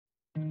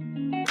Hey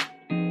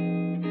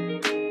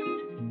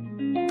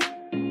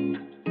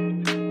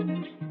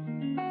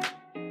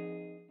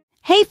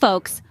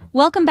folks,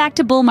 welcome back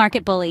to Bull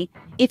Market Bully.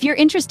 If you're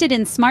interested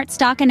in smart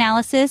stock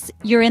analysis,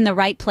 you're in the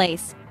right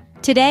place.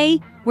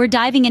 Today, we're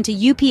diving into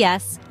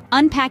UPS,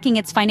 unpacking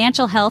its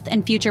financial health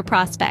and future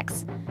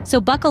prospects. So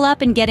buckle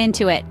up and get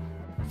into it.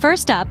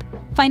 First up,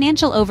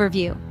 financial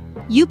overview.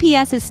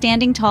 UPS is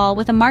standing tall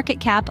with a market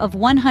cap of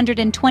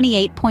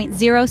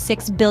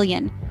 $128.06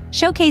 billion,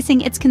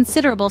 showcasing its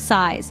considerable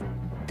size.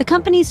 The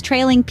company's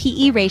trailing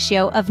PE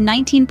ratio of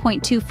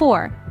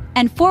 19.24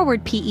 and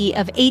forward PE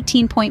of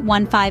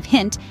 18.15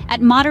 hint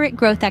at moderate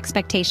growth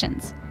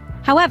expectations.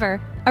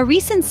 However, a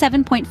recent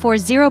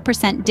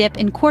 7.40% dip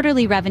in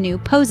quarterly revenue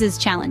poses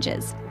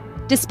challenges.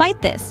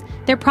 Despite this,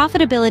 their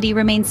profitability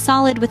remains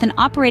solid with an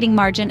operating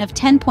margin of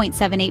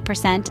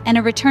 10.78% and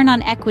a return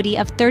on equity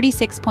of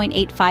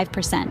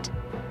 36.85%.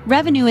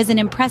 Revenue is an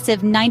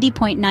impressive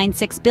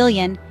 $90.96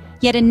 billion,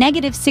 yet a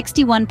negative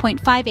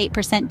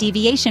 61.58%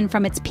 deviation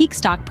from its peak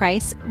stock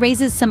price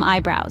raises some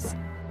eyebrows.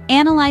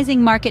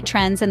 Analyzing market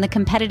trends and the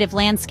competitive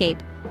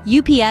landscape,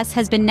 UPS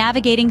has been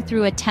navigating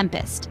through a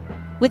tempest.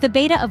 With a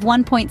beta of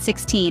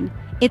 1.16,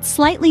 it's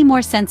slightly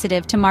more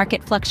sensitive to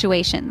market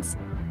fluctuations.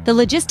 The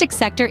logistics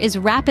sector is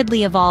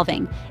rapidly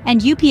evolving,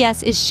 and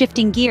UPS is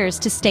shifting gears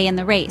to stay in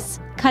the race,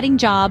 cutting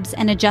jobs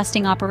and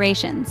adjusting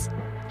operations.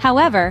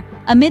 However,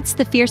 amidst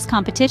the fierce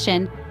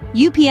competition,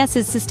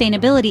 UPS's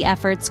sustainability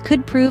efforts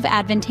could prove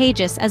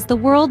advantageous as the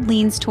world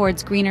leans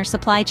towards greener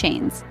supply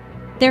chains.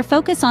 Their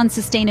focus on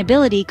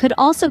sustainability could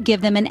also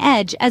give them an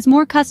edge as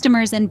more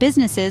customers and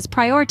businesses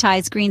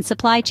prioritize green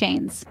supply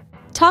chains.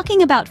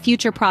 Talking about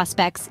future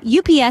prospects,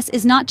 UPS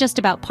is not just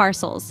about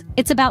parcels,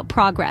 it's about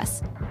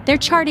progress. They're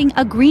charting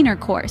a greener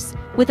course,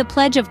 with a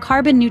pledge of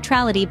carbon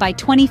neutrality by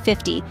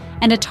 2050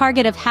 and a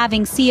target of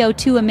halving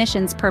CO2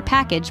 emissions per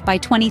package by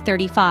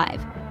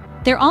 2035.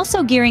 They're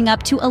also gearing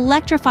up to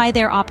electrify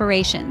their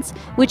operations,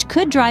 which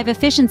could drive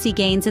efficiency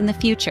gains in the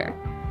future.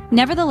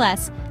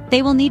 Nevertheless,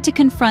 they will need to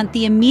confront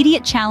the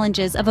immediate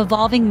challenges of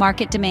evolving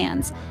market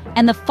demands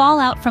and the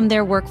fallout from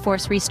their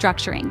workforce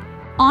restructuring.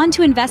 On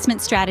to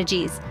investment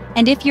strategies,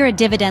 and if you're a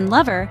dividend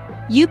lover,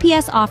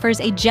 UPS offers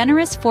a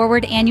generous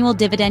forward annual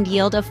dividend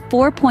yield of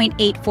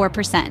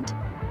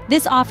 4.84%.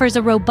 This offers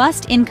a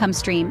robust income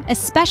stream,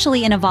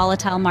 especially in a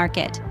volatile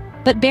market.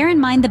 But bear in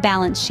mind the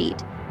balance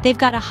sheet. They've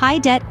got a high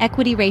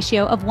debt-equity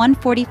ratio of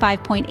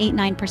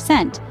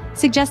 145.89%,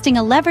 suggesting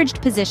a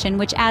leveraged position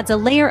which adds a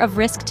layer of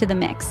risk to the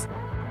mix.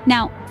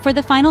 Now, for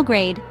the final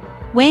grade,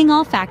 weighing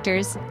all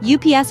factors,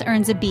 UPS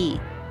earns a B.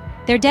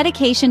 Their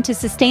dedication to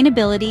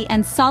sustainability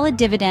and solid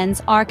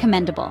dividends are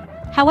commendable.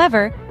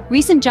 However,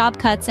 recent job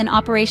cuts and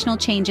operational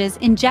changes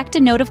inject a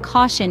note of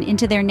caution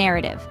into their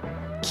narrative.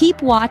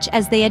 Keep watch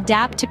as they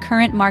adapt to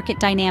current market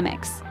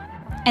dynamics.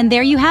 And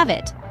there you have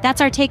it.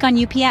 That's our take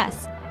on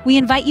UPS. We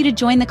invite you to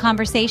join the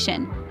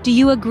conversation. Do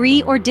you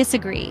agree or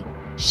disagree?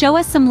 Show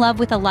us some love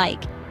with a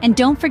like, and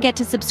don't forget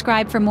to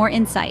subscribe for more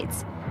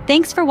insights.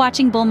 Thanks for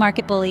watching Bull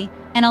Market Bully,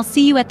 and I'll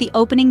see you at the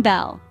opening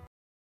bell.